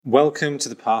Welcome to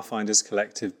the Pathfinders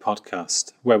Collective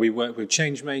podcast, where we work with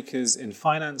changemakers in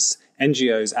finance,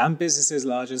 NGOs and businesses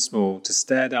large and small to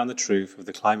stare down the truth of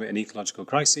the climate and ecological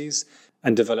crises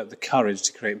and develop the courage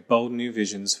to create bold new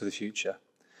visions for the future.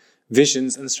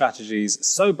 Visions and strategies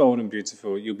so bold and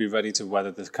beautiful you'll be ready to weather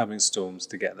the coming storms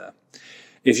to get there.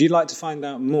 If you'd like to find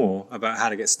out more about how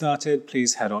to get started,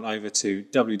 please head on over to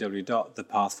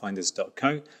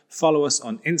www.thepathfinders.co, follow us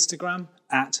on Instagram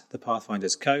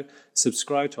 @thepathfindersco,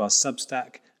 subscribe to our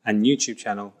Substack and YouTube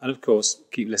channel, and of course,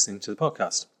 keep listening to the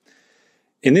podcast.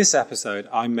 In this episode,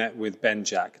 I met with Ben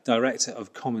Jack, Director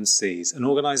of Common Seas, an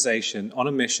organisation on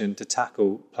a mission to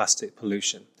tackle plastic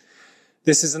pollution.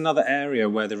 This is another area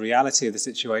where the reality of the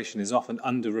situation is often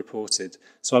underreported,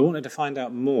 so I wanted to find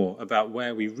out more about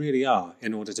where we really are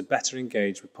in order to better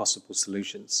engage with possible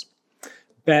solutions.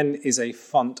 Ben is a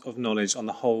font of knowledge on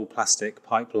the whole plastic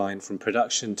pipeline from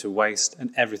production to waste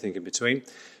and everything in between.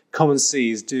 Common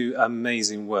Seas do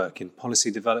amazing work in policy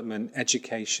development,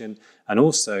 education, and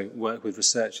also work with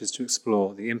researchers to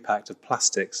explore the impact of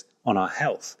plastics on our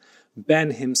health.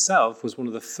 Ben himself was one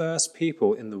of the first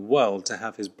people in the world to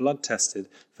have his blood tested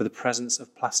for the presence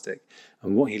of plastic,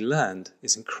 and what he learned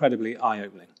is incredibly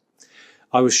eye-opening.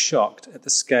 I was shocked at the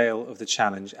scale of the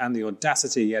challenge and the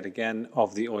audacity yet again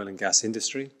of the oil and gas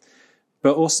industry,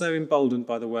 but also emboldened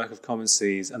by the work of Common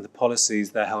Seas and the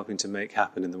policies they're helping to make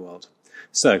happen in the world.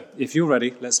 So, if you're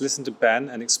ready, let's listen to Ben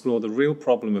and explore the real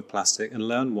problem of plastic and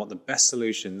learn what the best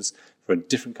solutions for a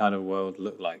different kind of world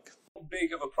look like. How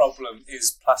big of a problem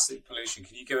is plastic pollution?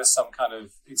 Can you give us some kind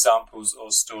of examples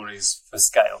or stories for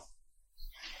scale?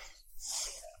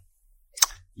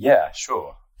 Yeah,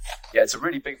 sure. Yeah, it's a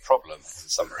really big problem, in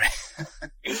summary.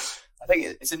 I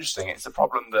think it's interesting. It's a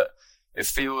problem that it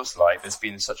feels like there's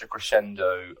been such a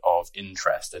crescendo of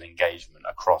interest and engagement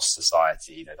across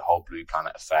society, the whole Blue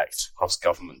Planet effect, across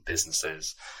government,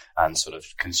 businesses, and sort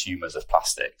of consumers of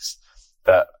plastics,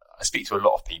 that I speak to a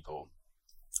lot of people,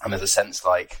 and there's a sense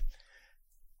like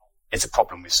it's a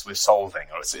problem we're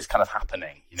solving, or it's kind of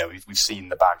happening. You know, we've seen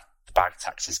the bag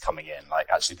taxes coming in.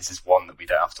 Like, actually, this is one that we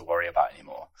don't have to worry about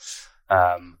anymore.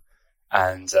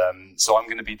 So I'm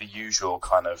going to be the usual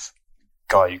kind of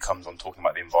guy who comes on talking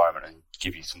about the environment and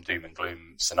give you some doom and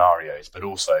gloom scenarios. But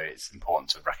also, it's important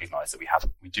to recognise that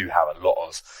we do have a lot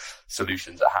of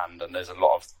solutions at hand, and there's a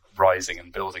lot of rising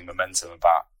and building momentum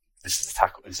about this is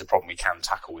a problem we can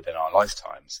tackle within our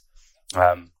lifetimes.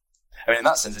 In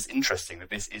that sense, it's interesting that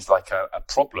this is like a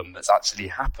problem that's actually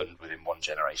happened within one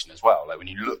generation as well. Like, when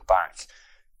you look back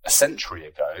a century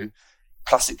ago,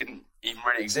 plastic didn't even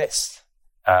really exist.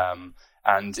 I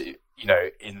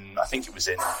think it was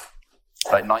in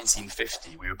like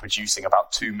 1950, we were producing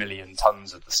about 2 million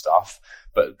tons of the stuff.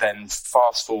 But then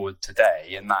fast forward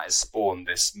today, and that has spawned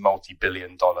this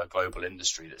multi-billion-dollar global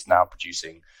industry that's now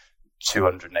producing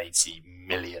 280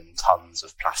 million tons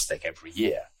of plastic every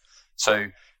year.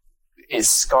 So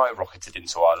it's skyrocketed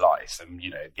into our life, and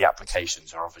the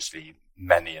applications are obviously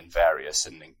many and various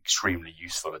and extremely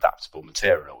useful, adaptable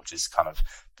material, which is kind of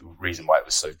the reason why it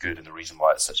was so good and the reason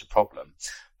why it's such a problem.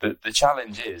 But the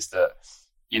challenge is that,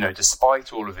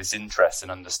 despite all of this interest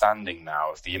and understanding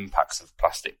now of the impacts of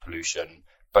plastic pollution,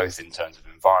 both in terms of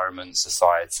environment,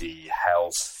 society,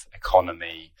 health,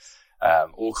 economy,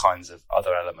 all kinds of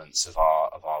other elements of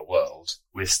our world,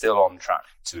 we're still on track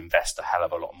to invest a hell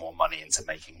of a lot more money into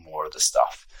making more of the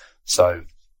stuff. So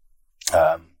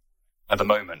at the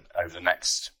moment, over the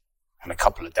next kind of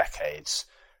couple of decades,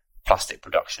 plastic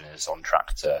production is on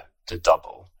track to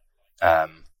double.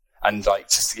 And like,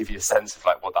 just to give you a sense of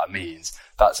like what that means,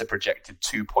 that's a projected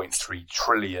 $2.3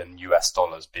 trillion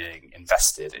being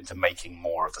invested into making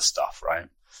more of the stuff, right?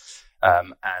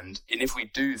 And if we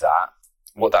do that,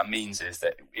 what that means is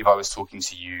that if I was talking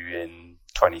to you in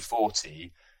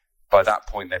 2040, by that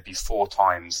point, there'd be 4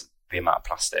 times the amount of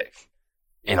plastic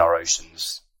in our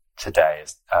oceans today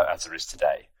as there is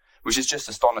today, which is just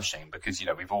astonishing because,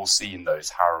 we've all seen those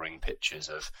harrowing pictures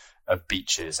of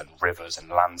beaches and rivers and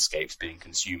landscapes being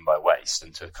consumed by waste.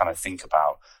 And to kind of think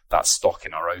about that stock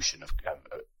in our ocean of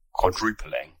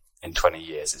quadrupling in 20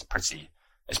 years is pretty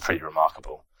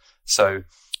remarkable. So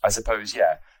I suppose,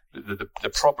 the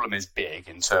problem is big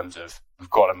in terms of we've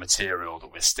got a material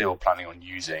that we're still planning on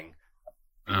using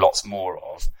lots more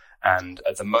of. And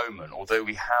at the moment, although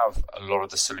we have a lot of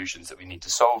the solutions that we need to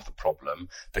solve the problem,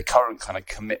 the current kind of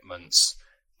commitments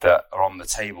that are on the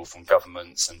table from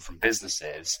governments and from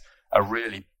businesses are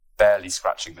really barely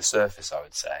scratching the surface, I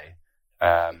would say.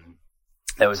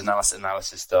 There was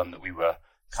analysis done that we were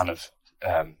kind of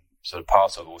sort of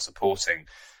part of or supporting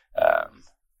a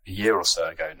year or so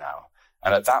ago now.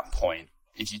 And at that point,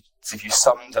 if you So if you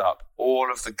summed up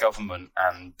all of the government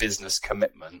and business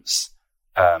commitments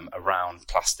around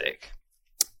plastic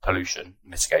pollution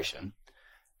mitigation,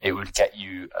 it would get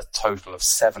you a total of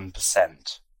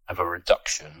 7% of a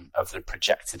reduction of the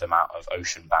projected amount of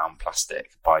ocean-bound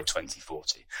plastic by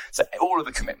 2040. So all of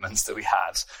the commitments that we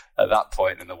had at that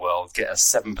point in the world get us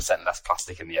 7% less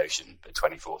plastic in the ocean by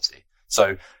 2040.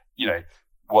 So,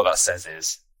 what that says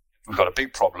is we've got a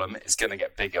big problem. It's going to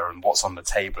get bigger. And what's on the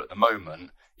table at the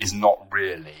moment is not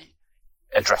really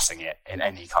addressing it in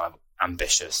any kind of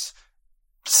ambitious,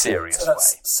 serious way. So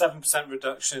that's 7%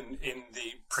 reduction in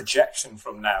the projection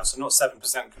from now. So not 7%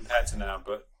 compared to now,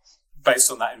 but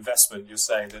based on that investment, you're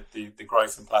saying that the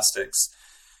growth in plastics,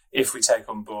 if we take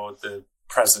on board the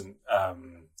present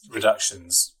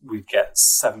reductions, we'd get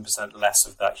 7% less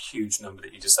of that huge number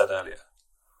that you just said earlier.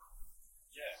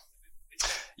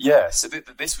 Yeah. So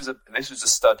this was a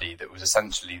study that was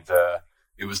essentially the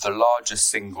largest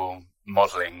single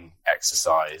modelling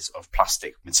exercise of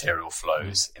plastic material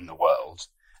flows in the world,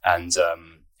 and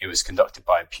it was conducted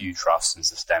by Pew Trust and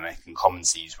Systemic, and Common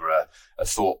Seas were a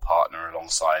thought partner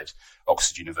alongside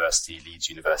Oxford University, Leeds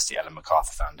University, Ellen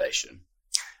MacArthur Foundation.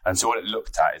 And so what it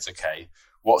looked at is, okay,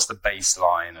 what's the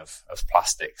baseline of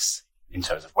plastics in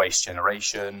terms of waste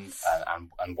generation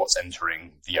and what's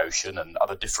entering the ocean and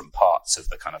other different parts of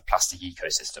the kind of plastic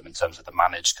ecosystem in terms of the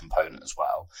managed component as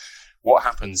well. What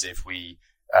happens if we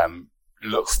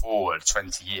look forward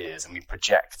 20 years and we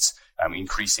project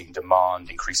increasing demand,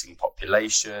 increasing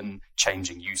population,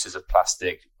 changing uses of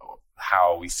plastic,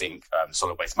 how we think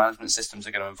solid waste management systems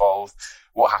are going to evolve?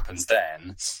 What happens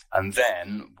then? And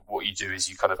then what you do is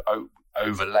you kind of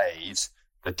overlaid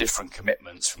the different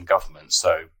commitments from government.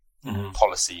 So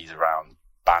policies around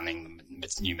banning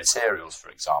new materials, for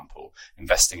example,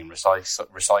 investing in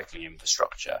recycling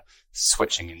infrastructure,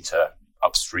 switching into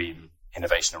upstream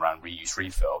innovation around reuse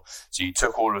refill. So you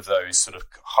took all of those sort of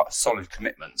solid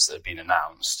commitments that had been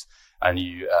announced, and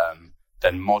you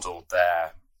then modelled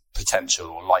their potential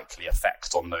or likely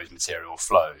effect on those material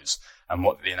flows. And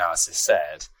what the analysis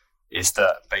said is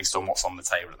that based on what's on the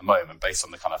table at the moment, based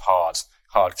on the kind of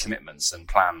hard commitments and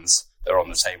plans that are on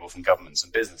the table from governments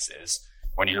and businesses,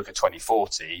 when you look at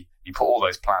 2040, you put all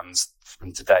those plans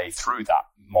from today through that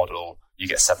model, you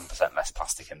get 7% less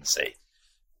plastic in the sea.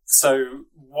 So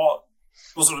what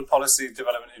sort of policy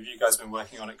development have you guys been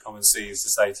working on at Common Seas to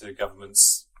say to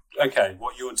governments, okay,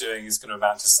 what you're doing is going to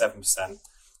amount to 7%.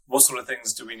 What sort of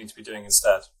things do we need to be doing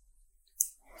instead?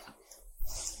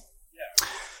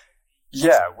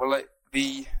 Yeah, well,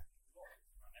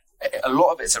 a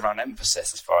lot of it's around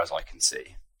emphasis as far as I can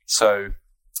see. So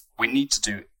we need to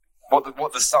do what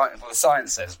the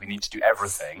science says. We need to do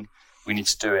everything. We need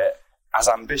to do it as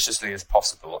ambitiously as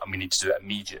possible, and we need to do it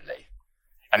immediately.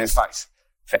 And in fact,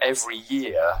 for every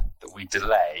year that we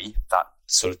delay that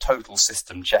sort of total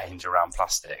system change around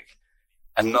plastic,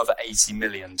 another 80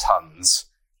 million tons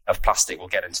of plastic will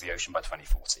get into the ocean by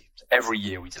 2040. So every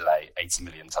year we delay 80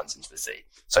 million tons into the sea.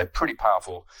 So pretty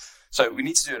powerful. So we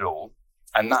need to do it all.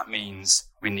 And that means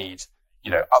we need,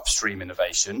 upstream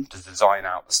innovation to design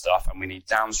out the stuff, and we need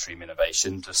downstream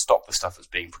innovation to stop the stuff that's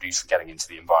being produced from getting into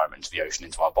the environment, to the ocean,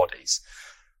 into our bodies.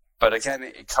 But again,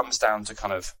 it comes down to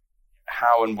kind of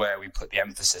how and where we put the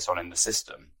emphasis on in the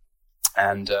system.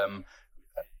 And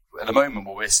at the moment,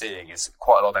 what we're seeing is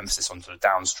quite a lot of emphasis on sort of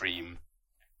downstream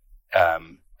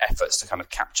efforts to kind of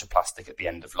capture plastic at the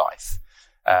end of life.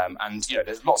 And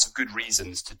there's lots of good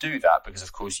reasons to do that, because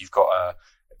of course you've got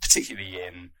particularly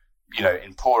in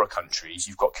poorer countries,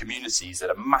 you've got communities that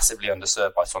are massively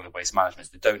underserved by solid waste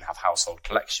management that don't have household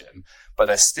collection, but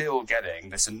they're still getting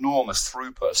this enormous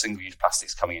throughput of single-use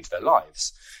plastics coming into their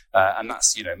lives. And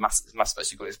that's,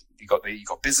 massive. You've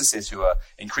got businesses who are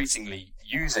increasingly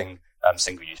using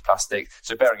single-use plastic.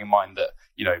 So bearing in mind that,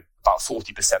 about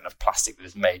 40% of plastic that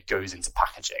is made goes into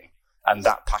packaging, and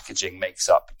that packaging makes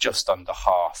up just under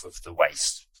half of the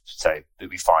waste, that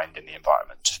we find in the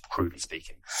environment, just crudely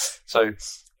speaking. So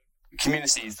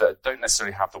communities that don't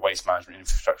necessarily have the waste management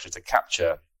infrastructure to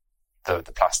capture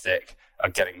the plastic are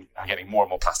getting more and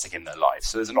more plastic in their lives.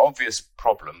 So there's an obvious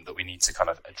problem that we need to kind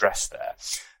of address there.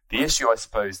 The issue, I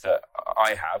suppose, that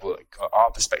I have, or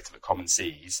our perspective at Common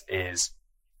Seas, is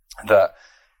that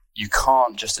you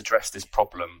can't just address this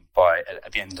problem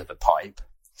at the end of the pipe.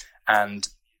 And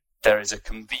there is a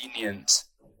convenient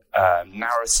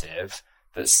narrative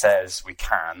that says we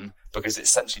can, because it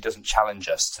essentially doesn't challenge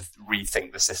us to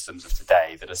rethink the systems of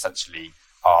today that essentially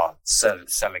are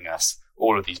selling us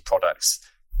all of these products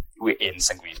in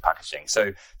single-use packaging.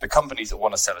 So the companies that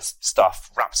want to sell us stuff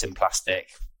wrapped in plastic,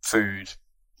 food,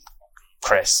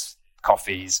 crisps,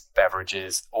 coffees,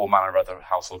 beverages, all manner of other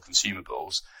household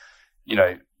consumables,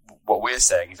 what we're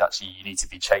saying is actually you need to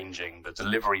be changing the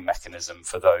delivery mechanism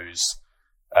for those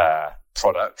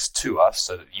products to us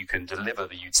so that you can deliver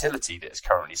the utility that is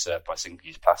currently served by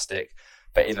single-use plastic,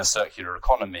 but in a circular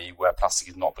economy where plastic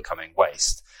is not becoming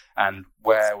waste. And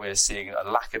where we're seeing a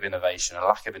lack of innovation, a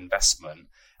lack of investment,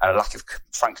 and a lack of,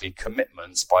 frankly,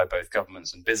 commitments by both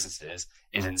governments and businesses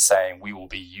is in saying we will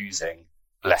be using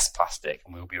less plastic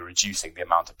and we will be reducing the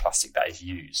amount of plastic that is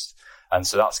used. And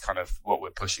so that's kind of what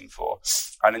we're pushing for.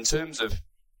 And in terms of,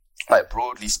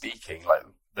 broadly speaking,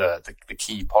 the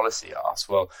key policy asks,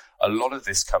 well, a lot of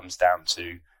this comes down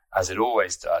to, as it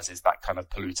always does, is that kind of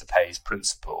polluter pays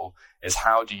principle, is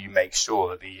how do you make sure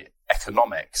that the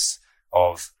economics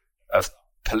of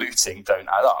polluting don't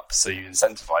add up? So you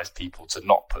incentivize people to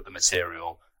not put the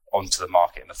material onto the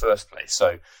market in the first place.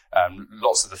 So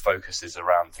lots of the focus is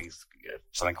around things,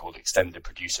 something called extended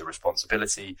producer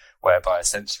responsibility, whereby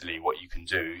essentially what you can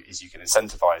do is you can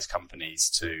incentivize companies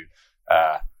to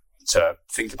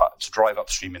drive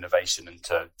upstream innovation and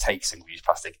to take single-use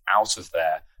plastic out of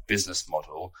their business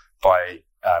model by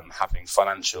having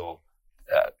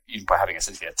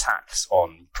essentially a tax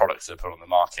on products that are put on the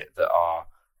market that are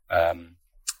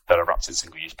wrapped in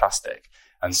single-use plastic.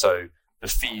 And so the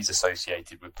fees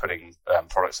associated with putting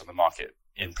products on the market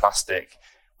in plastic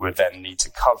would then need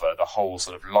to cover the whole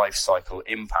sort of life cycle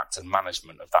impact and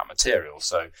management of that material.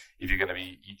 So if you're going to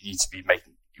be, you need to be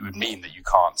making, it would mean that you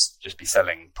can't just be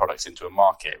selling products into a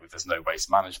market if there's no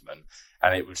waste management,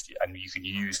 and you can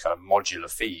use kind of modular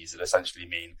fees that essentially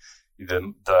mean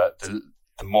the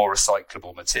more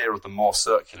recyclable material, the more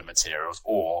circular materials,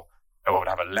 or it would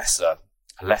have a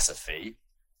lesser fee,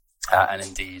 and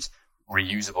indeed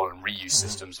reusable and reuse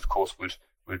systems, of course, would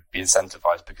be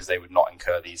incentivized because they would not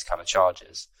incur these kind of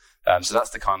charges. So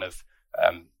that's the kind of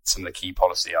some of the key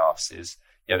policy asks is,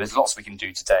 there's lots we can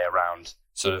do today around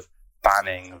sort of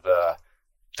banning the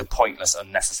pointless,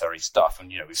 unnecessary stuff.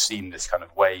 And, we've seen this kind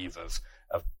of wave of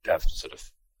sort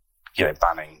of,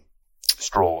 banning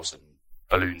straws and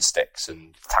balloon sticks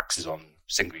and taxes on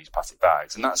single-use plastic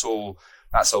bags. And that's all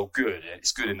good.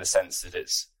 It's good in the sense that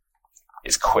it's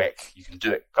quick. You can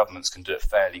do it. Governments can do it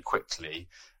fairly quickly.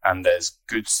 And there's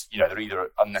good, there are either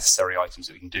unnecessary items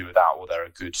that we can do without, or there are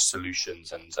good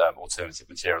solutions and alternative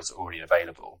materials that are already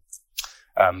available.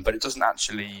 But it doesn't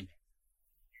actually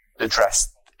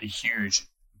address the huge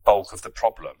bulk of the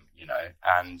problem,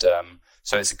 and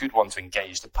so it's a good one to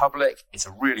engage the public. It's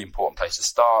a really important place to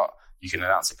start. You can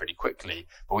announce it pretty quickly,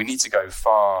 but we need to go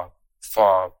far,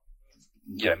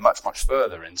 much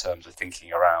further in terms of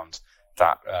thinking around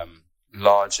that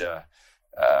larger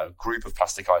group of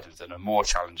plastic items that are more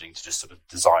challenging to just sort of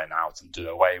design out and do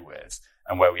away with,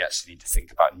 and where we actually need to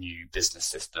think about new business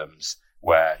systems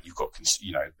where you've got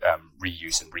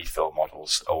reuse and refill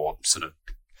models, or sort of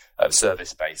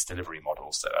service-based delivery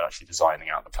models that are actually designing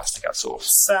out the plastic at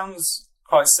source. Sounds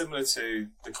quite similar to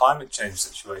the climate change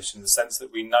situation, in the sense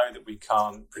that we know that we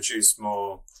can't produce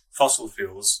more fossil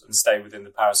fuels and stay within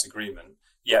the Paris Agreement,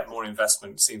 yet more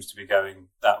investment seems to be going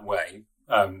that way.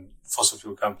 Fossil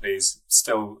fuel companies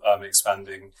still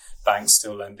expanding, banks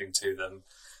still lending to them.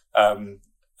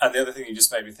 And the other thing you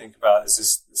just made me think about is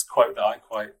this quote that I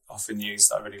quite often use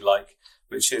that I really like,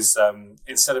 which is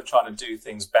instead of trying to do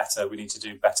things better, we need to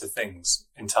do better things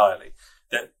entirely.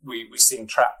 That we seem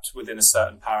trapped within a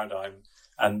certain paradigm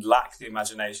and lack the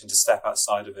imagination to step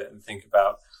outside of it and think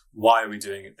about, why are we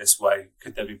doing it this way?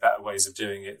 Could there be better ways of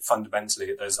doing it fundamentally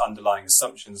at those underlying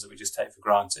assumptions that we just take for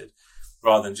granted,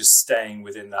 rather than just staying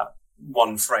within that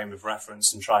one frame of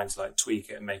reference and trying to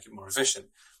tweak it and make it more efficient?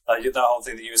 That whole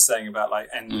thing that you were saying about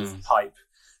end of pipe,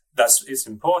 it's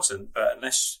important, but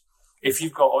if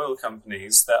you've got oil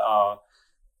companies that are,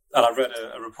 and I read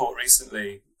a report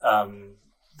recently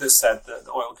that said that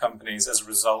the oil companies, as a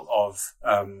result of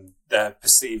their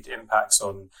perceived impacts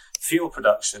on fuel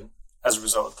production as a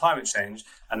result of climate change,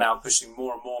 are now pushing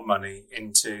more and more money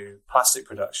into plastic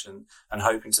production and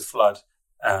hoping to flood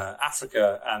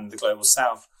Africa and the global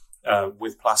south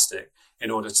with plastic in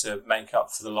order to make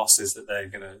up for the losses that they're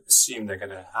going to assume they're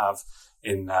going to have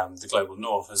in the global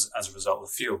north as a result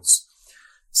of fuels.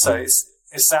 So it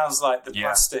sounds like the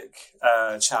plastic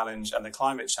challenge and the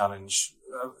climate challenge,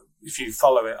 if you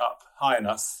follow it up high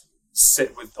enough,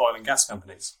 sit with oil and gas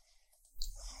companies.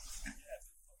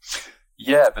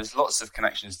 Yeah, there's lots of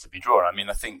connections to be drawn. I mean,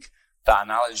 I think that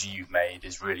analogy you've made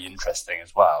is really interesting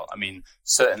as well. I mean,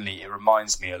 certainly it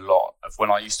reminds me a lot of when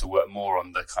I used to work more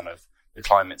on the kind of the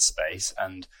climate space,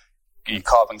 and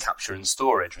carbon capture and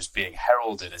storage was being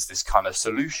heralded as this kind of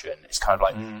solution. It's kind of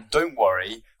like, don't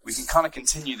worry, we can kind of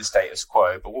continue the status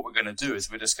quo, but what we're going to do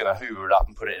is we're just going to hoover it up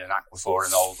and put it in an aquifer or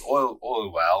an old oil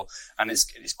well, and it's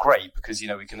great because,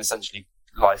 we can essentially,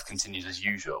 life continues as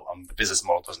usual, and the business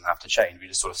model doesn't have to change. We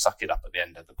just sort of suck it up at the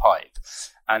end of the pipe.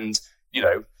 And,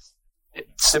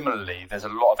 similarly, there's a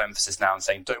lot of emphasis now on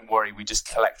saying, don't worry, we just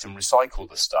collect and recycle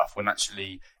the stuff, when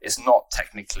actually it's not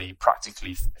technically,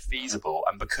 practically feasible.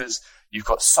 And because you've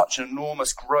got such an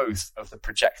enormous growth of the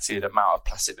projected amount of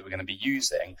plastic that we're going to be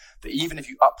using, that even if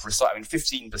you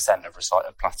 15% of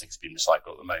plastic is being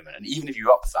recycled at the moment. And even if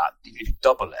you up that, even if you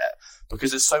double it,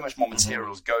 because there's so much more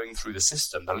materials going through the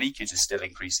system, the leakage is still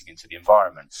increasing into the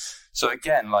environment. So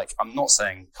again, I'm not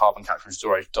saying carbon capture and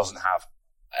storage doesn't have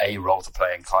a role to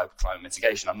play in climate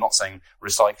mitigation. I'm not saying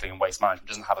recycling and waste management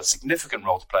doesn't have a significant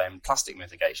role to play in plastic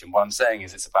mitigation. What I'm saying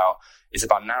is it's about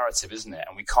narrative, isn't it?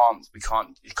 And it can't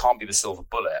be the silver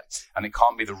bullet, and it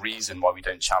can't be the reason why we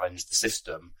don't challenge the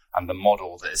system and the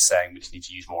model that is saying we just need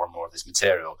to use more and more of this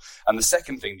material. And the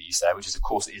second thing that you said, which is of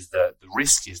course is the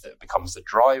risk is that it becomes the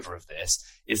driver of this,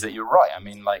 is that you're right. I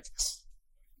mean, most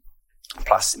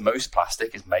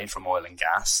plastic is made from oil and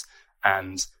gas,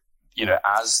 and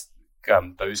as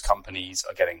those companies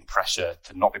are getting pressure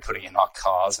to not be putting it in our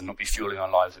cars and not be fueling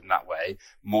our lives in that way,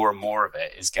 more and more of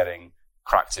it is getting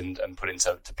cracked and put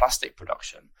into plastic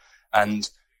production.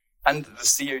 And the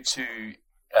CO2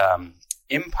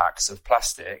 impacts of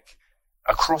plastic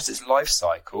across its life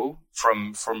cycle,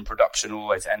 from production all the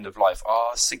way to end of life,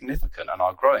 are significant and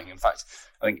are growing. In fact,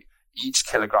 I think each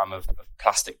kilogram of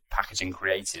plastic packaging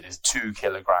created is 2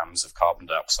 kilograms of carbon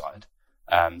dioxide.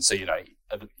 So,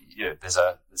 there's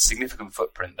a significant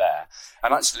footprint there.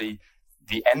 And actually,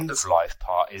 the end of life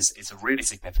part is a really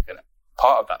significant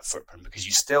part of that footprint, because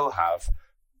you still have,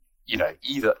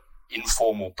 either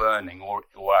informal burning or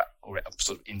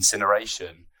sort of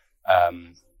incineration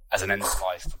as an end of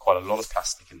life for quite a lot of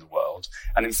plastic in the world.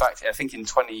 And in fact, I think in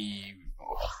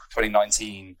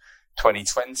 2019,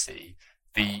 2020,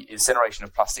 the incineration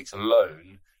of plastics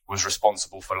alone was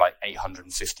responsible for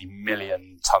 850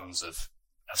 million tons of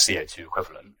CO2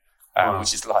 equivalent,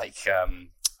 which is I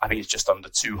think it's just under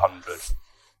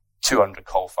 200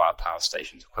 coal-fired power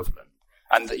stations equivalent.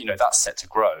 And, that's set to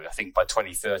grow. I think by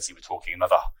 2030, we're talking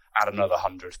add another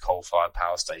 100 coal-fired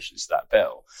power stations to that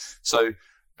bill. So,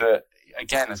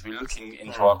 again, as we're looking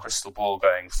into our crystal ball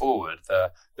going forward,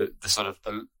 the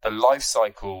life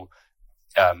cycle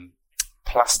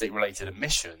plastic-related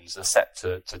emissions are set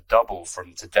to double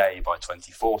from today by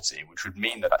 2040, which would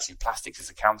mean that actually plastics is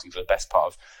accounting for the best part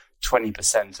of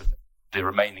 20% of the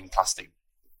remaining plastic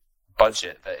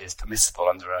budget that is permissible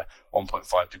under a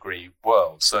 1.5 degree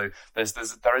world. So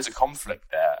there is a conflict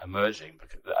there emerging,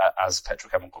 because as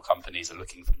petrochemical companies are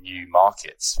looking for new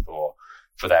markets for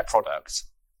their products.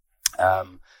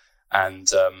 So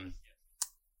there's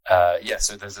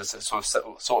a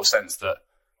sort of sense that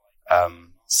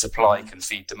supply can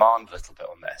feed demand a little bit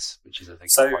on this, which is, I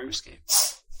think, quite risky.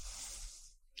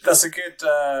 That's a good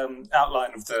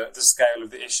outline of the scale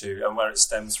of the issue and where it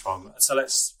stems from. So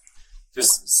let's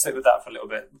just sit with that for a little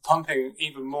bit. Pumping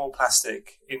even more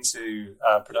plastic into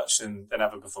production than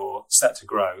ever before, set to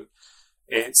grow.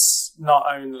 It's not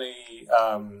only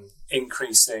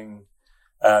increasing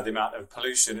the amount of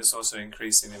pollution, it's also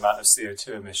increasing the amount of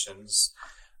CO2 emissions.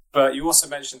 But you also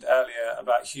mentioned earlier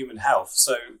about human health.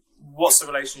 So what's the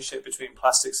relationship between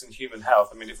plastics and human health?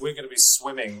 I mean, if we're going to be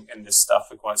swimming in this stuff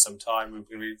for quite some time, we're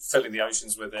going to be filling the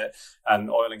oceans with it, and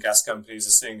oil and gas companies are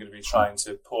soon going to be trying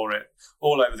to pour it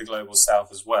all over the global south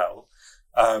as well.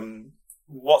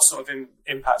 What sort of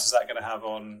impact is that going to have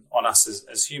on us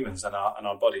as humans and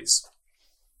our bodies?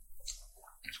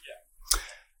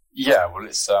 Yeah, well,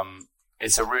 it's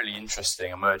a really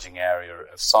interesting emerging area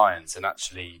of science, and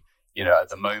actually, at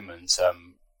the moment,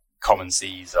 Common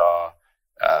Seas are.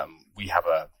 We have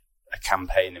a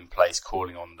campaign in place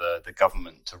calling on the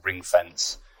government to ring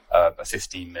fence a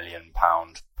 £15 million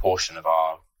portion of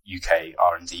our UK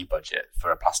R&D budget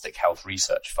for a plastic health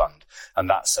research fund, and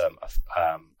that's a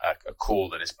call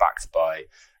that is backed by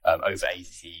over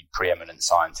 80 preeminent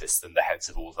scientists and the heads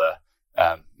of all the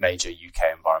major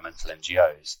UK environmental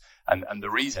NGOs. And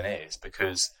the reason is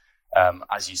because,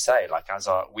 as you say,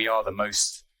 we are the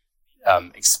most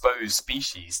exposed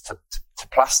species to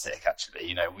plastic.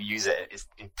 Actually, we use it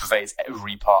pervades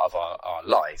every part of our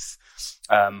life,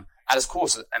 and of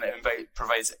course, it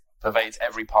pervades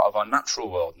every part of our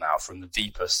natural world now, from the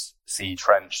deepest sea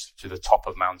trench to the top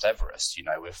of Mount Everest.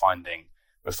 We're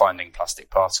finding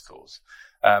plastic particles,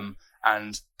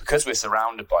 and because we're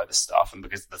surrounded by the stuff, and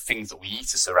because the things that we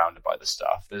eat are surrounded by the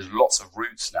stuff, there's lots of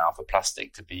routes now for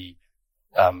plastic to be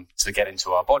to get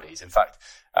into our bodies. In fact,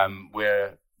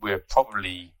 we're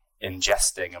probably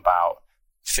ingesting about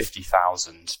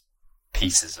 50,000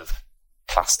 pieces of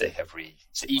plastic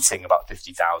so eating about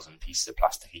 50,000 pieces of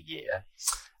plastic a year,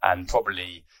 and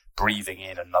probably breathing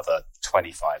in another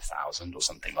 25,000 or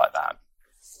something like that.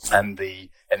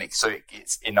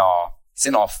 It's in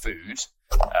our food.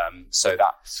 So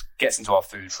that gets into our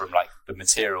food from like the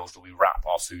materials that we wrap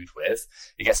our food with.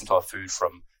 It gets into our food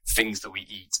from things that we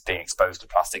eat being exposed to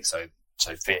plastic. So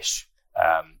fish,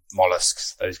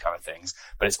 mollusks, those kind of things.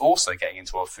 But it's also getting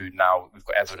into our food now. We've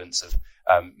got evidence of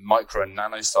micro and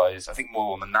nano size, I think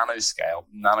more on the nano scale,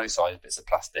 nano size bits of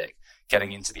plastic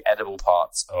getting into the edible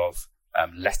parts of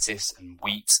lettuce and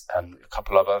wheat and a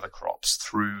couple of other crops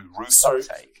through root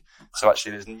uptake. So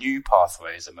actually there's new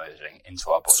pathways emerging into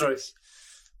our bodies,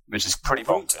 which is pretty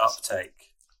bonkers. Root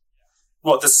uptake?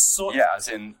 What, the soil? Yeah, as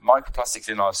in microplastics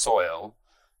in our soil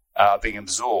being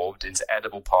absorbed into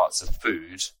edible parts of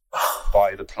food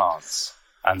by the plants.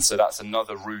 And so that's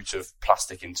another route of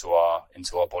plastic into our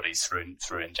bodies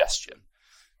through ingestion.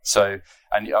 So,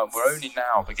 and we're only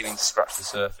now beginning to scratch the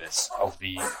surface of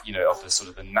the sort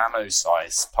of the nano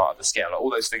size part of the scale. Like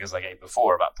all those figures I gave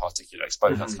before about particulate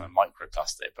exposure, that's kind of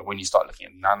microplastic. But when you start looking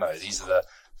at nano, these are the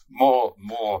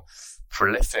more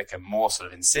prolific and more sort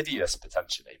of insidious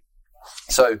potentially.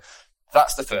 So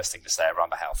that's the first thing to say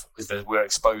around the health, because we're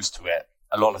exposed to it,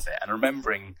 a lot of it. And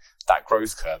remembering that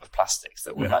growth curve of plastics,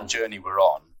 that that journey we're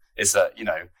on, is that,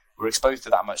 we're exposed to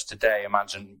that much today.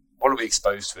 Imagine, what are we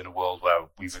exposed to in a world where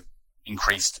we've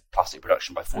increased plastic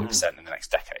production by 40% in the next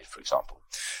decade, for example?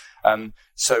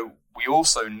 So we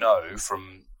also know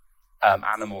from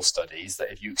animal studies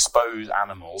that if you expose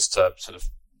animals to sort of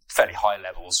fairly high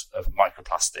levels of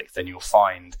microplastic, then you'll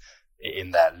find it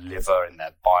in their liver, in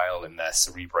their bile, in their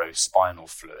cerebrospinal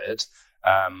fluid.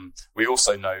 We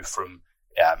also know from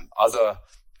other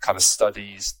kind of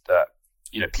studies that,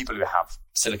 people who have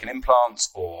silicone implants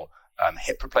or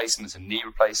hip replacements and knee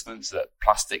replacements, that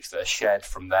plastics that are shed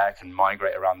from there can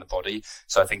migrate around the body.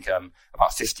 So I think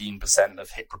about 15% of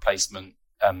hip replacement,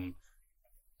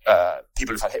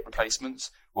 people who've had hip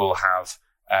replacements will have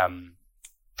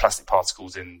plastic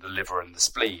particles in the liver and the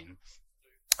spleen.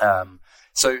 And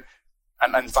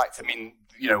in fact, I mean,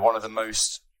 one of the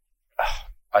most,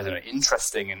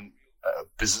 interesting and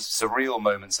surreal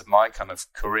moments of my kind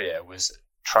of career was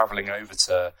traveling over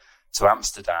to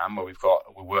Amsterdam, where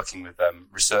we're working with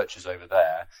researchers over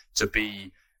there, to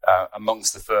be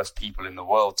amongst the first people in the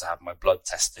world to have my blood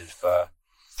tested for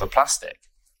plastic,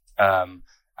 and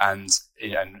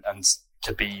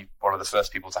to be one of the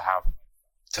first people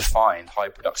to find high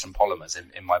production polymers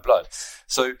in my blood.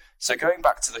 So going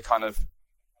back to the kind of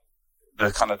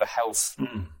the health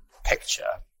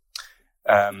picture,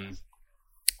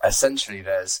 essentially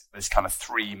there's kind of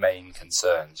three main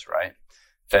concerns, right?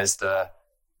 There's the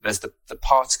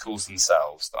particles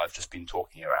themselves that I've just been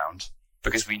talking around,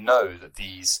 because we know that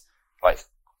these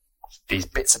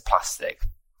bits of plastic,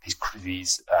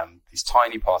 these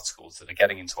tiny particles that are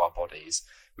getting into our bodies,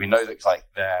 we know that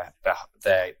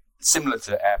they're similar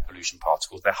to air pollution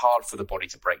particles. They're hard for the body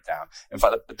to break down. In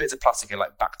fact, the bits of plastic are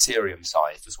like bacterium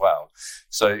sized as well.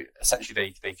 So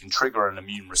essentially they can trigger an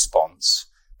immune response,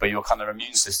 but your kind of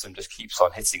immune system just keeps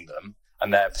on hitting them,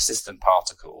 and they're persistent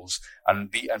particles.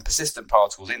 And persistent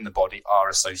particles in the body are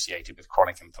associated with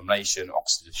chronic inflammation,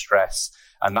 oxidative stress,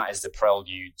 and that is the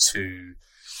prelude to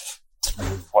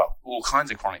all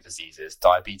kinds of chronic diseases,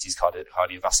 diabetes,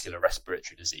 cardiovascular,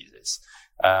 respiratory diseases.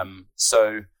 And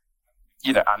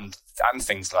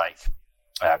things like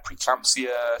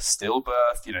preeclampsia,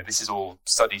 stillbirth. This is all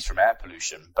studies from air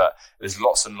pollution, but there's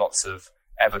lots and lots of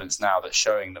evidence now that's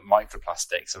showing that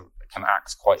microplastics can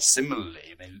act quite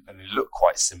similarly, and they look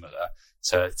quite similar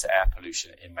to air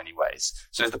pollution in many ways.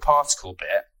 So there's the particle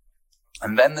bit,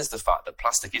 and then there's the fact that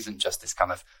plastic isn't just this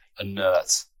kind of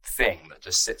inert thing that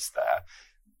just sits there.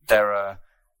 There are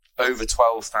over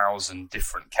 12,000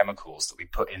 different chemicals that we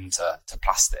put into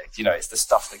plastic. It's the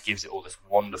stuff that gives it all this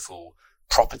wonderful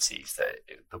properties that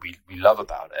we love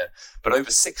about it. But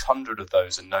over 600 of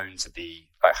those are known to be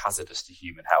hazardous to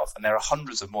human health. And there are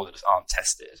hundreds of more that just aren't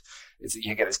tested.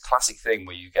 You get this classic thing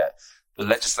where you get the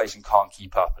legislation can't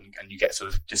keep up, and you get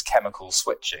sort of just chemical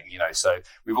switching, So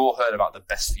we've all heard about the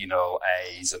bisphenol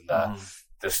A's and the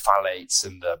phthalates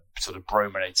and the sort of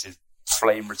brominated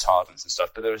flame retardants and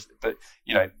stuff. But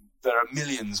there are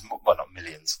millions, well, not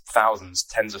millions, thousands,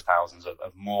 tens of thousands of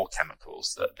more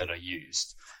chemicals that are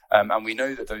used. And we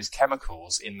know that those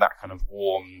chemicals in that kind of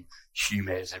warm,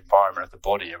 humid environment of the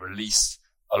body are released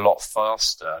a lot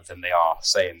faster than they are,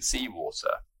 say, in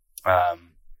seawater.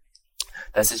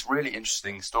 There's this really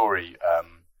interesting story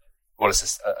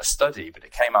it's a study, but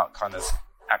it came out kind of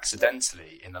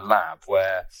accidentally in a lab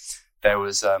where there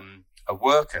was a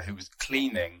worker who was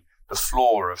cleaning the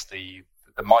floor of the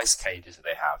mice cages that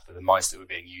they have, the mice that were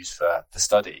being used for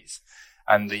studies.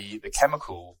 And the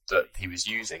chemical that he was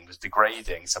using was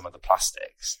degrading some of the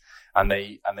plastics. And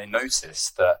they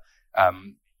noticed that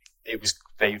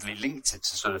they linked it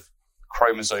to sort of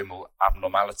chromosomal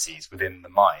abnormalities within the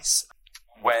mice.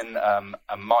 When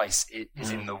a mice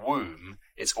is in the womb,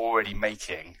 it's already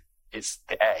making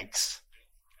the eggs.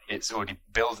 It's already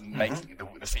making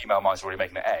the female mice are already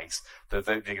making the eggs.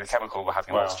 The chemical will have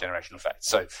a multi-generational effect.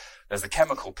 So there's the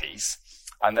chemical piece,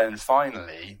 and then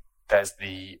finally there's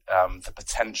the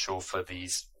potential for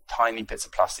these tiny bits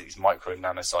of plastic, these micro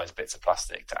nano-sized bits of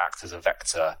plastic, to act as a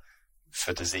vector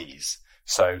for disease.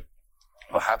 So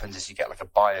what happens is you get like a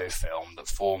biofilm that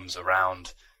forms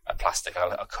around a plastic,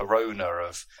 a corona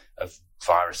of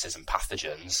viruses and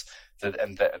pathogens,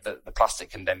 and the plastic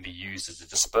can then be used as a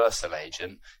dispersal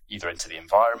agent either into the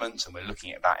environment, and we're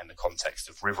looking at that in the context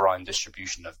of riverine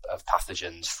distribution of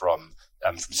pathogens from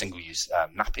single-use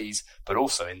nappies, but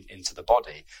also into the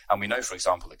body. And we know, for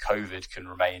example, that COVID can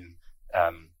remain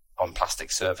on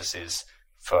plastic surfaces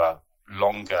for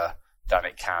longer than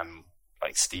it can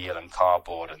like steel and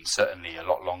cardboard, and certainly a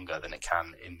lot longer than it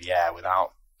can in the air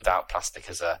without plastic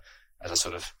as a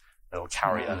sort of little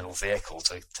carrier, a little vehicle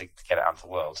to get it out of the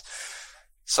world.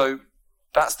 So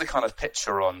that's the kind of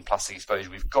picture on plastic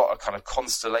exposure. We've got a kind of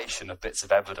constellation of bits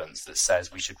of evidence that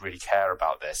says we should really care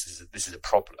about this. This is a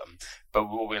problem. But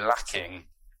what we're lacking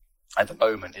at the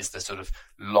moment is the sort of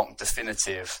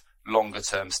definitive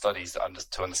longer-term studies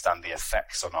to understand the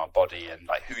effects on our body, and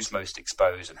like who's most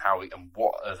exposed and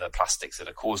what are the plastics that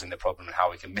are causing the problem and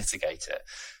how we can mitigate it.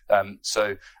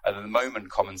 So at the moment,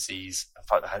 Common Seas, in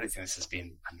fact, I don't think this has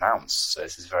been announced. So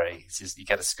you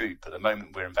get a scoop. At the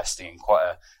moment, we're investing in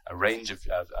quite a range of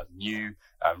new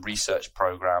research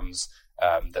programs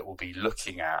that will be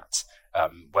looking at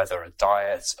whether a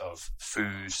diet of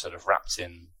food sort of wrapped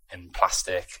in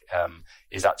plastic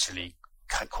is actually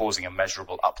causing a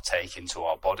measurable uptake into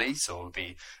our body. So we'll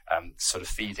be sort of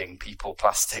feeding people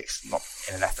plastics not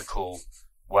in an ethical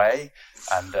way,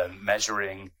 and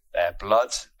measuring their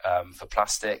blood for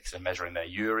plastics, and measuring their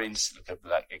urine to look at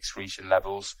like excretion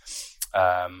levels.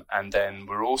 And then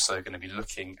we're also going to be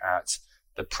looking at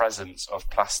the presence of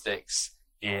plastics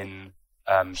in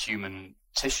human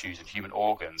tissues and human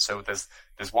organs. So there's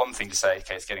one thing to say,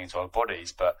 okay, it's getting into our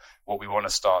bodies, but what we want to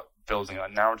start building a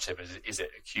narrative is it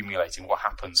accumulating? What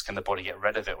happens? Can the body get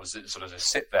rid of it? Or does it sort of just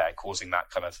sit there causing that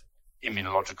kind of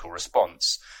immunological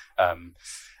response?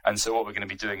 And so what we're going to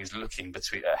be doing is looking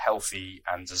between healthy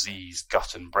and diseased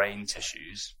gut and brain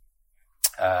tissues,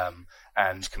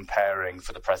 and comparing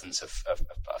for the presence of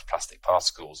plastic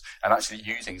particles, and actually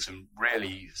using some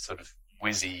really sort of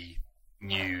whizzy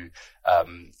new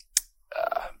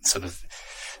sort of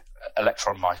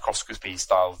electron microscopy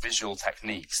style visual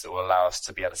techniques that will allow us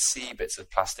to be able to see bits of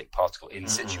plastic particle in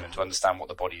situ and to understand what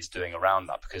the body is doing around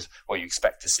that. Because what you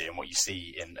expect to see, and what you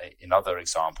see in other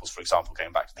examples, for example,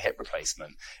 going back to the hip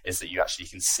replacement, is that you actually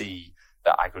can see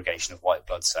the aggregation of white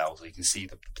blood cells, or you can see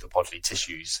the bodily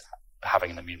tissues having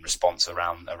an immune response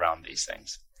around these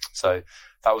things. So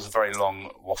that was a very long,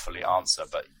 waffly answer,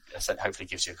 but hopefully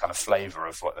gives you a kind of flavour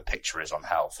of what the picture is on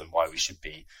health, and why we should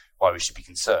be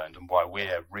concerned, and why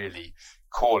we're really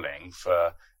calling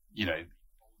for,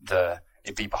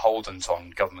 it be beholden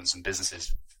on governments and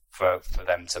businesses for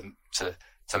them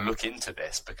to look into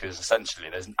this, because essentially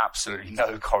there's absolutely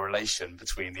no correlation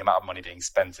between the amount of money being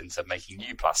spent into making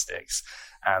new plastics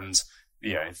and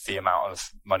the amount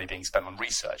of money being spent on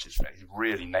research. Is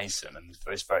really nascent, and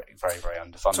it's very, very, very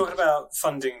underfunded. Talking about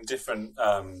funding different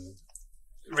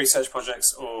research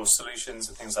projects or solutions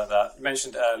and things like that, you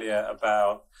mentioned earlier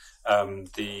about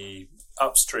the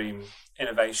upstream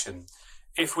innovation.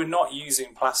 If we're not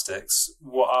using plastics,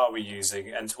 what are we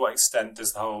using, and to what extent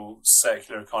does the whole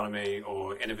circular economy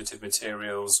or innovative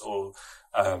materials or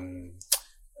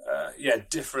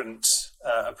different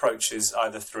approaches,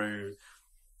 either through,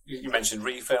 you mentioned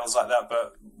refills like that,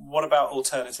 but what about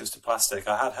alternatives to plastic?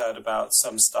 I had heard about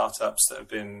some startups that have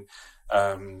been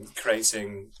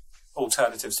creating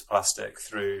alternatives to plastic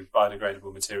through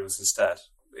biodegradable materials instead.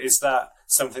 Is that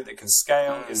something that can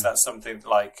scale? Is that something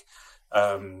like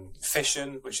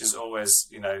fission, which is always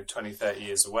 20, 30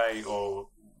 years away? Or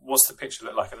what's the picture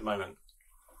look like at the moment?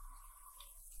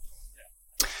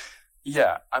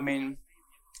 Yeah, I mean,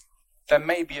 there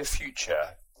may be a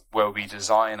future where we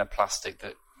design a plastic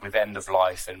that, with end of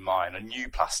life in mind, a new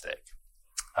plastic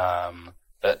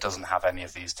that doesn't have any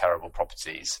of these terrible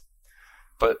properties.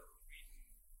 But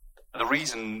the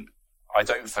reason I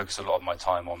don't focus a lot of my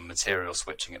time on material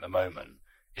switching at the moment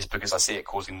is because I see it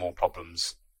causing more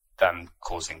problems than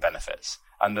causing benefits.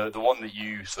 And the one that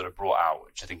you sort of brought out,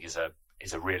 which I think is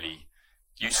a really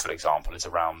useful example, is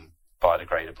around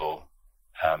biodegradable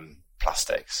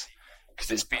plastics, because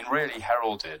it's been really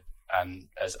heralded and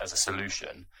as a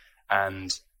solution,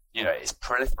 and it's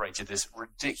proliferated this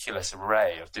ridiculous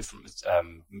array of different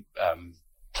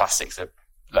plastics that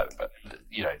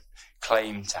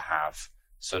claim to have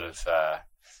sort of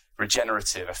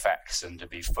regenerative effects and to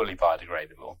be fully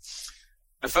biodegradable.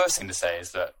 The first thing to say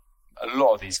is that a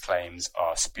lot of these claims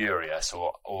are spurious,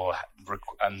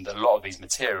 and a lot of these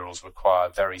materials require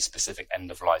very specific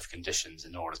end-of-life conditions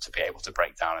in order to be able to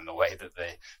break down in the way that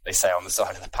they say on the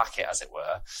side of the packet, as it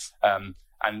were.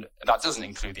 And that doesn't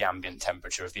include the ambient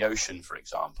temperature of the ocean, for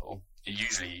example.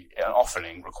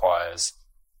 Often requires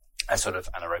a sort of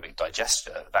anaerobic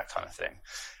digester, that kind of thing.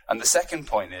 And the second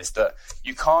point is that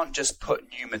you can't just put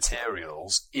new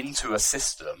materials into a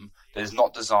system that is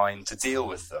not designed to deal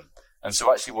with them. And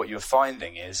so actually what you're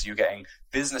finding is you're getting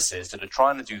businesses that are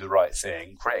trying to do the right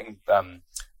thing,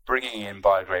 bringing in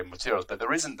biodegradable materials, but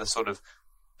there isn't the sort of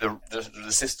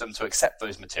the system to accept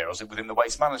those materials within the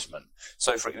waste management.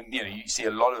 So you see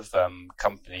a lot of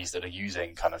companies that are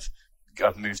using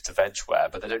have moved to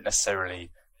vegware, but they don't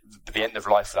necessarily. The end of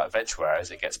life for that vegware is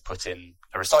it gets put in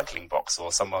a recycling box,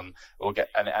 or someone will get.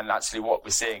 And actually, what we're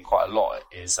seeing quite a lot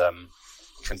is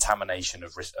contamination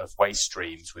of waste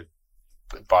streams with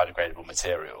biodegradable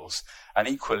materials. And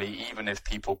equally, even if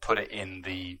people put it in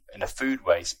a food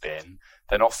waste bin,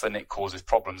 then often it causes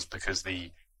problems because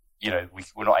we're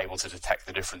not able to detect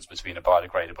the difference between a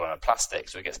biodegradable and a plastic,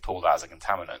 so it gets pulled out as a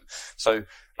contaminant. So,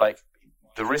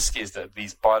 the risk is that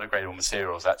these biodegradable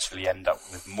materials actually end up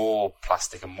with more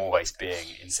plastic and more waste being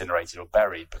incinerated or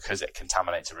buried because it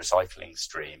contaminates a recycling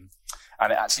stream.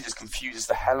 And it actually just confuses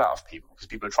the hell out of people because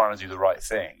people are trying to do the right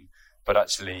thing, but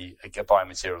actually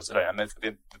biomaterials don't.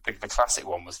 And the classic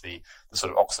one was the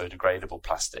sort of oxo-degradable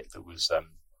plastic that was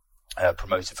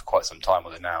promoted for quite some time,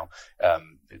 although now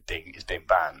is being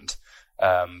banned.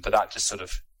 But that just sort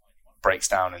of breaks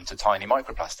down into tiny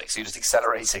microplastics. So you're just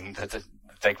accelerating the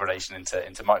degradation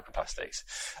into microplastics.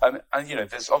 And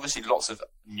there's obviously lots of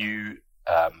new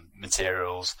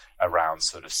materials around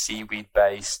sort of seaweed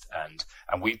based, and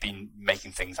we've been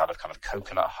making things out of kind of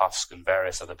coconut husk and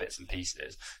various other bits and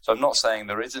pieces. So I'm not saying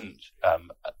there isn't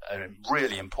a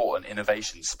really important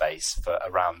innovation space for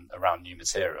around new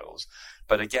materials,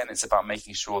 but again, it's about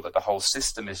making sure that the whole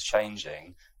system is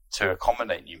changing to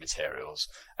accommodate new materials,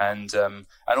 and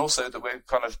also that we're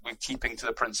keeping to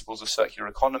the principles of circular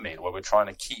economy, where we're trying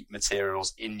to keep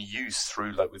materials in use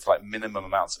with minimum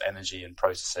amounts of energy and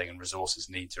processing and resources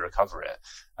need to recover it,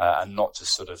 and not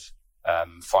just sort of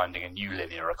finding a new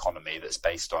linear economy that's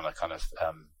based on a kind of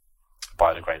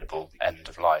biodegradable end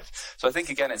of life. So I think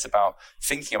again, it's about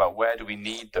thinking about where do we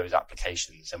need those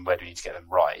applications and where do we need to get them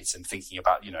right, and thinking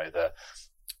about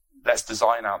let's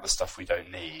design out the stuff we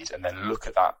don't need, and then look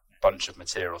at that bunch of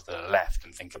materials that are left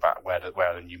and think about where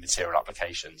are the new material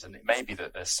applications. And it may be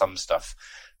that there's some stuff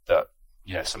that,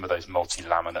 some of those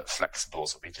multi-laminate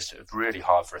flexibles will be just really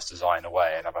hard for us to design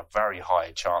away and have a very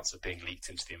high chance of being leaked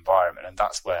into the environment. And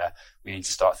that's where we need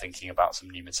to start thinking about some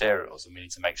new materials, and we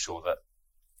need to make sure that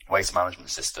waste management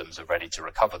systems are ready to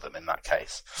recover them in that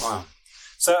case. Wow.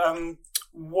 So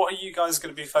what are you guys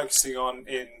going to be focusing on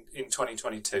in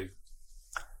 2022?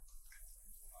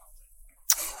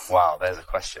 Wow, there's a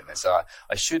question.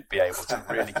 I should be able to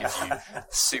really give you a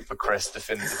super crisp,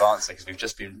 definitive answer because we've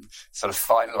just been sort of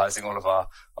finalising all of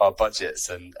our budgets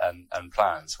and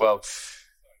plans. Well,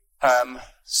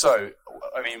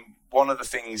 one of the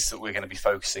things that we're going to be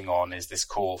focusing on is this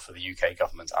call for the UK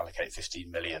government to allocate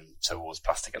 15 million towards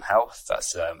plastic and health.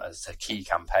 That's a key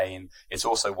campaign. It's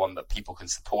also one that people can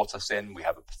support us in. We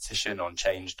have a petition on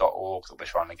change.org that we're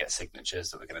trying to get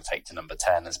signatures that we're going to take to number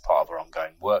 10 as part of our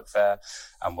ongoing work there.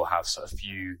 And we'll have sort of a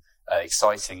few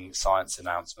exciting science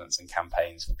announcements and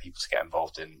campaigns for people to get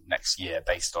involved in next year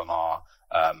based on a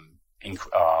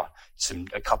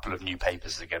couple of new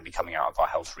papers that are going to be coming out of our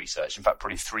health research. In fact,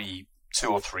 probably 2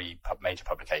 or 3 major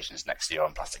publications next year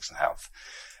on plastics and health.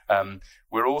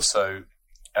 We're also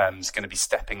going to be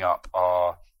stepping up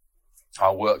our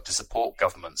work to support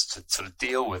governments to sort of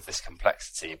deal with this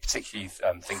complexity, particularly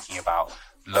thinking about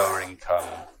lower income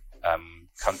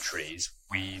countries.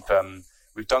 We've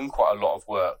done quite a lot of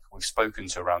work. We've spoken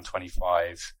to around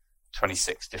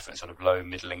 26 different sort of low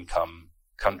middle income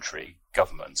country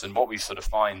governments, and what we sort of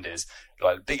find is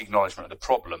a big acknowledgement of the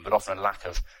problem, but often a lack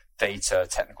of data,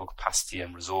 technical capacity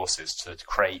and resources to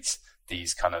create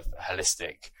these kind of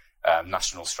holistic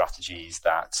national strategies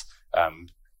that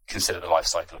consider the life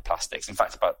cycle of plastics. In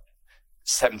fact, about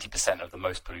 70% of the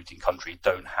most polluting countries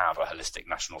don't have a holistic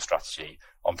national strategy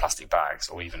on plastic bags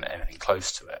or even anything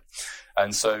close to it.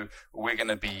 And so we're going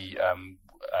to be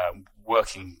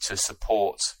working to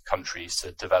support countries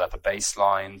to develop a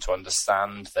baseline to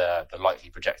understand the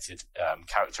likely projected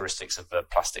characteristics of the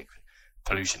plastic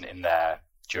pollution in their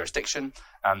jurisdiction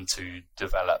and to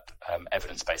develop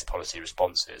evidence-based policy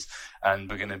responses. And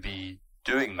we're going to be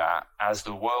doing that as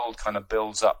the world kind of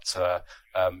builds up to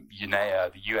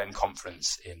UNEA, the UN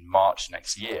conference in March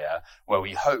next year, where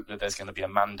we hope that there's going to be a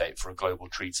mandate for a global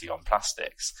treaty on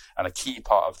plastics. And a key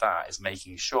part of that is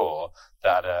making sure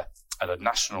that at a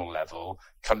national level,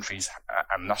 countries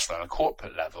and national and a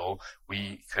corporate level,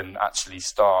 we can actually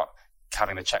start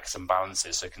having the checks and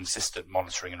balances, so consistent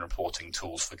monitoring and reporting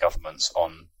tools for governments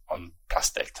on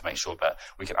plastic to make sure that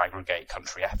we can aggregate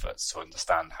country efforts to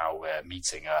understand how we're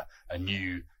meeting a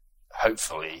new,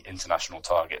 hopefully, international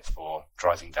target for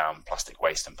driving down plastic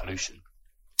waste and pollution.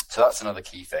 So that's another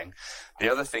key thing. The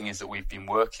other thing is that we've been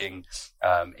working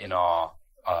in our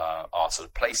sort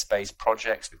of place-based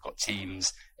projects. We've got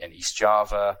teams in East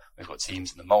Java, we've got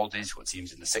teams in the Maldives, we've got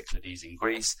teams in the Cyclades in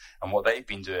Greece, and what they've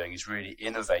been doing is really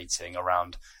innovating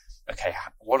around, okay,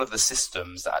 what are the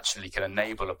systems that actually can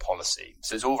enable a policy?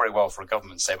 So it's all very well for a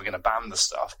government to say we're going to ban the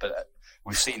stuff, but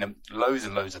we've seen loads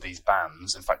and loads of these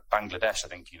bans. In fact, Bangladesh, I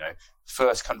think,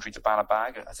 first country to ban a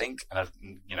bag, I think, and,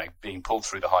 being pulled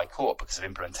through the High Court because of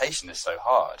implementation is so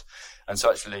hard. And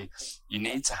so actually you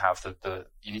need to have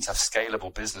you need to have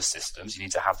scalable business systems. You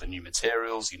need to have the new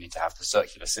materials. You need to have the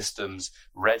circular systems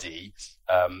ready,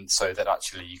 so that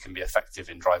actually you can be effective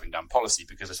in driving down policy,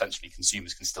 because essentially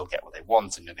consumers can still get what they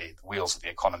want and the wheels of the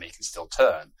economy can still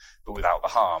turn, but without the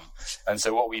harm. And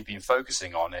so what we've been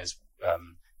focusing on is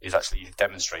actually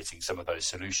demonstrating some of those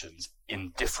solutions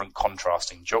in different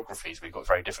contrasting geographies. We've got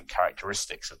very different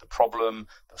characteristics of the problem,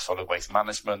 the solid waste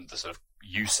management, the sort of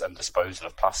use and disposal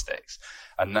of plastics.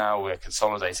 And now we're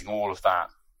consolidating all of that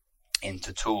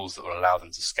into tools that will allow them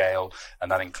to scale.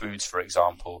 And that includes, for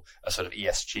example, a sort of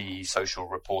ESG social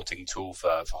reporting tool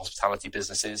for hospitality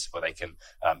businesses, where they can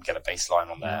get a baseline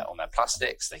on their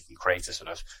plastics. They can create a sort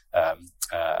of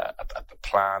a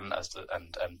plan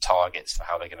and targets for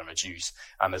how they're going to reduce.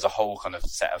 And there's a whole kind of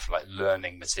set of like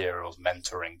learning materials,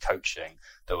 mentoring, coaching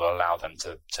that will allow them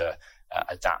to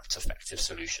adapt effective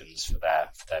solutions for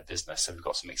their business. So we've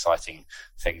got some exciting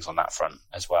things on that front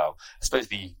as well. I suppose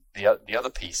the other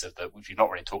piece of that, which we've not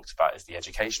really talked about, is the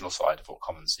educational side of what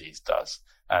Common Seas does.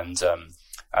 And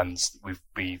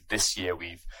this year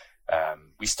we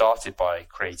started by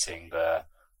creating the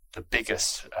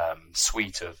biggest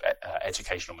suite of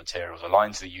educational materials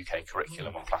aligned to the UK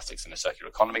curriculum on plastics and a circular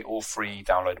economy, all free,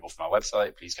 downloadable from our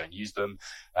website. Please go and use them.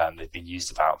 They've been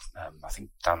used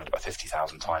downloaded about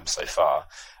 50,000 times so far.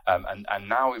 And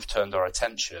now we've turned our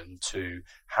attention to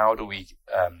how do we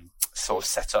sort of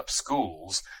set up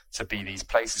schools to be these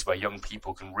places where young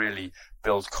people can really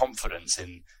build confidence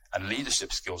in and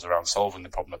leadership skills around solving the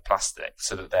problem of plastic,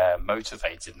 so that they're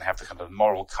motivated and have the kind of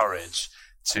moral courage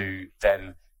to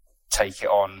then take it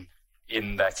on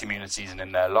in their communities and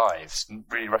in their lives,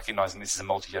 really recognizing this is a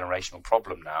multi-generational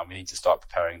problem now, and we need to start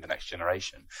preparing the next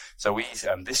generation. So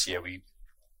this year we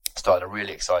started a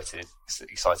really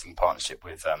exciting partnership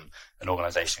with an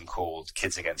organization called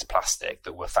Kids Against Plastic,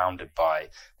 that were founded by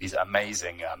these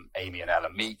amazing Amy and Ella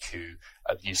Meek, who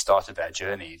started their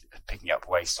journey picking up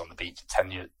waste on the beach at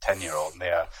 10-year-old, and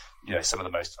they are some of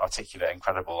the most articulate,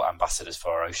 incredible ambassadors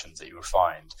for our oceans that you will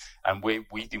find. And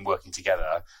we've been working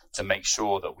together to make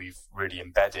sure that we've really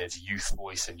embedded youth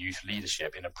voice and youth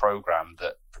leadership in a program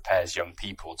that prepares young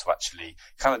people to actually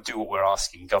kind of do what we're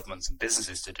asking governments and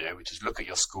businesses to do, which is look at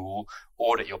your school,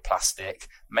 audit your plastic,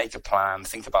 make a plan,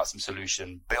 think about some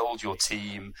solution, build your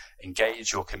team,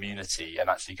 engage your community, and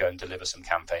actually go and deliver some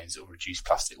campaigns that will reduce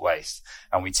plastic waste.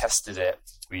 And we tested it.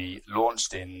 We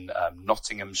launched in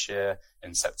Nottinghamshire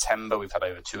in September. We've had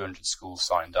over 200 schools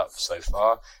signed up so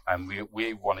far, and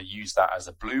we want to use that as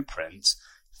a blueprint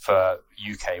for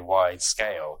UK-wide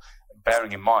scale,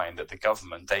 bearing in mind that the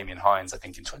government, Damien Hines, I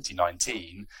think in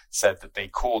 2019, said that they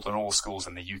called on all schools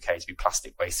in the UK to be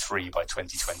plastic waste free by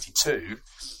 2022.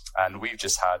 And we've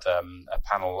just had a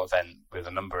panel event with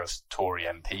a number of Tory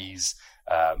MPs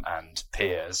and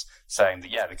peers saying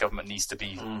that, the government needs to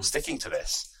be sticking to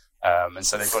this. And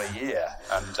so they've got a year,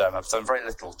 and I've done very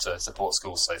little to support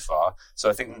schools so far. So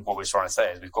I think what we're trying to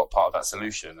say is we've got part of that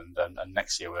solution, and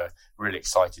next year we're really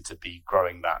excited to be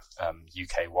growing that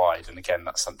UK-wide. And again,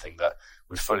 that's something that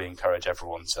we'd fully encourage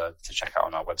everyone to check out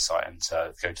on our website and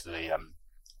to go to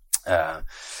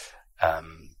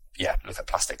look at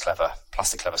Plastic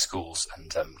Clever schools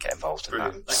and get involved in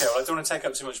Brilliant. that. Okay, well, I don't want to take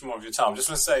up too much more of your time. I just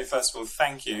want to say, first of all,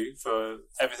 thank you for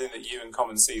everything that you and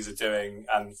Common Seas are doing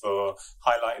and for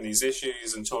highlighting these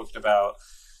issues and talking about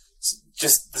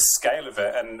just the scale of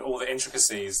it and all the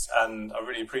intricacies. And I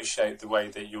really appreciate the way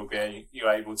that you're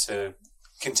able to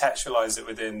contextualize it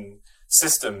within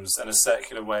systems and a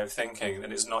circular way of thinking.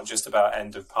 And it's not just about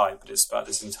end of pipe, but it's about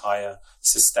this entire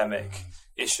systemic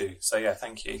issue. So yeah,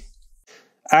 thank you.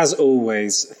 As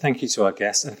always, thank you to our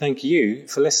guests and thank you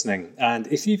for listening. And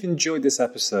if you've enjoyed this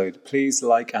episode, please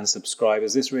like and subscribe,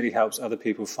 as this really helps other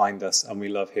people find us, and we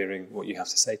love hearing what you have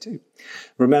to say too.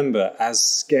 Remember, as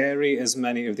scary as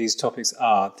many of these topics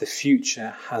are, the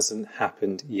future hasn't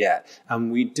happened yet,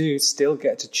 and we do still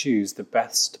get to choose the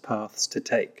best paths to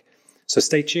take. So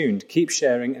stay tuned, keep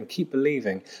sharing and keep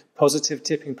believing. Positive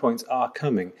tipping points are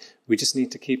coming. We just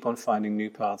need to keep on finding new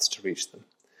paths to reach them.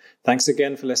 Thanks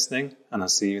again for listening, and I'll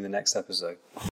see you in the next episode.